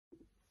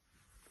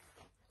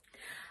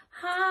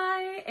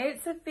Hi,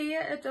 it's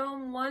Sophia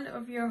Adom, one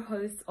of your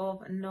hosts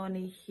of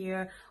Noni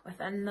here with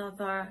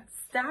another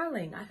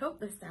sterling, I hope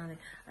they're sterling,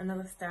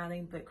 another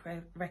sterling book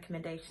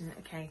recommendation.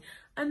 Okay,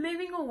 I'm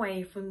moving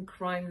away from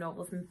crime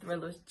novels and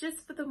thrillers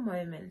just for the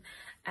moment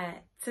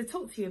to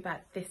talk to you about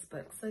this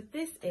book. So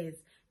this is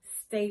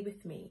Stay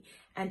With Me,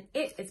 and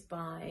it is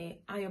by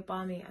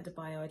Ayobami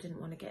Adebayo. I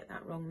didn't want to get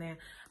that wrong there.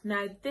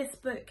 Now, this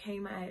book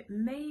came out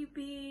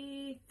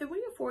maybe 3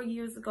 or 4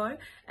 years ago,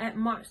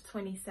 March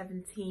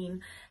 2017,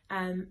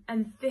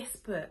 and this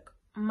book,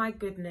 my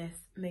goodness,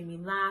 made me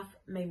laugh,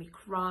 made me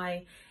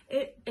cry.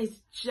 It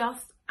is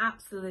just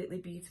absolutely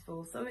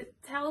beautiful. So it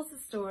tells the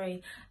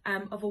story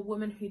of a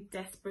woman who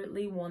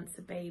desperately wants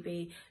a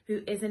baby,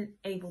 who isn't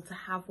able to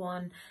have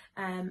one,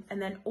 and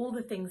then all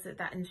the things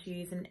that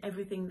ensues and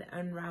everything that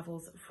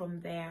unravels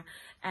from there.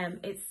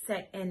 It's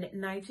set in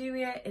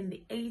Nigeria in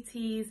the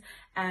 80s,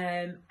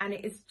 and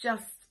it is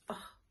just,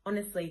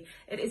 honestly,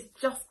 it is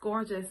just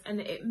gorgeous,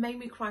 and it made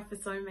me cry for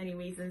so many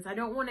reasons. I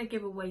don't want to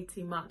give away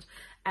too much,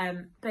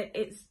 but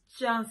it's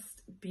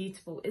just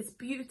beautiful. It's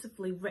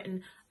beautifully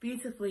written,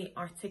 beautifully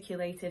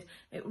articulated.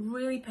 It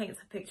really paints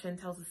a picture and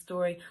tells a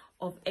story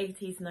of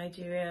 80s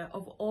Nigeria,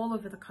 of all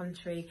over the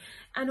country,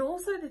 and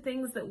also the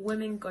things that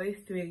women go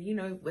through, you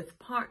know, with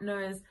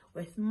partners,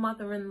 with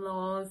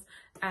mother-in-laws,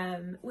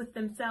 with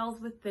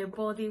themselves, with their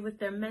body, with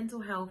their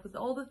mental health, with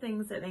all the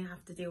things that they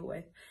have to deal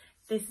with.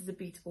 This is a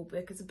beautiful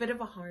book. It's a bit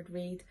of a hard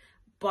read,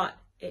 but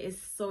it is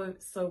so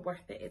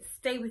worth it. It's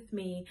Stay With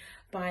Me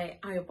by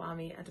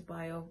Ayobami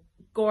Adebayo.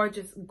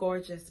 Gorgeous,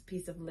 gorgeous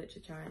piece of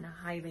literature, and I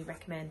highly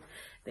recommend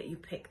that you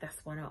pick this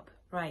one up.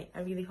 Right,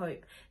 I really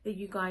hope that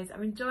you guys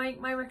are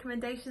enjoying my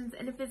recommendations,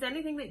 and if there's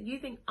anything that you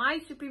think I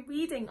should be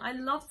reading, I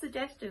love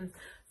suggestions.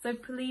 So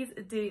please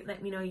do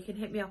let me know. You can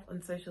hit me up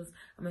on socials.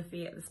 I'm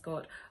Sophia the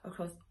Scot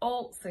across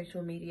all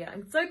social media.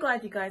 I'm so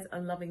glad you guys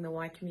are loving the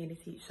Y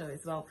Community show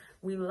as well.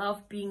 We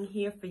love being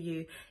here for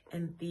you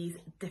in these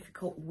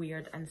difficult,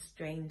 weird and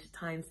strange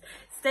times.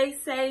 Stay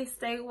safe,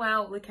 stay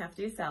well, look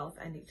after yourselves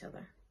and each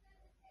other.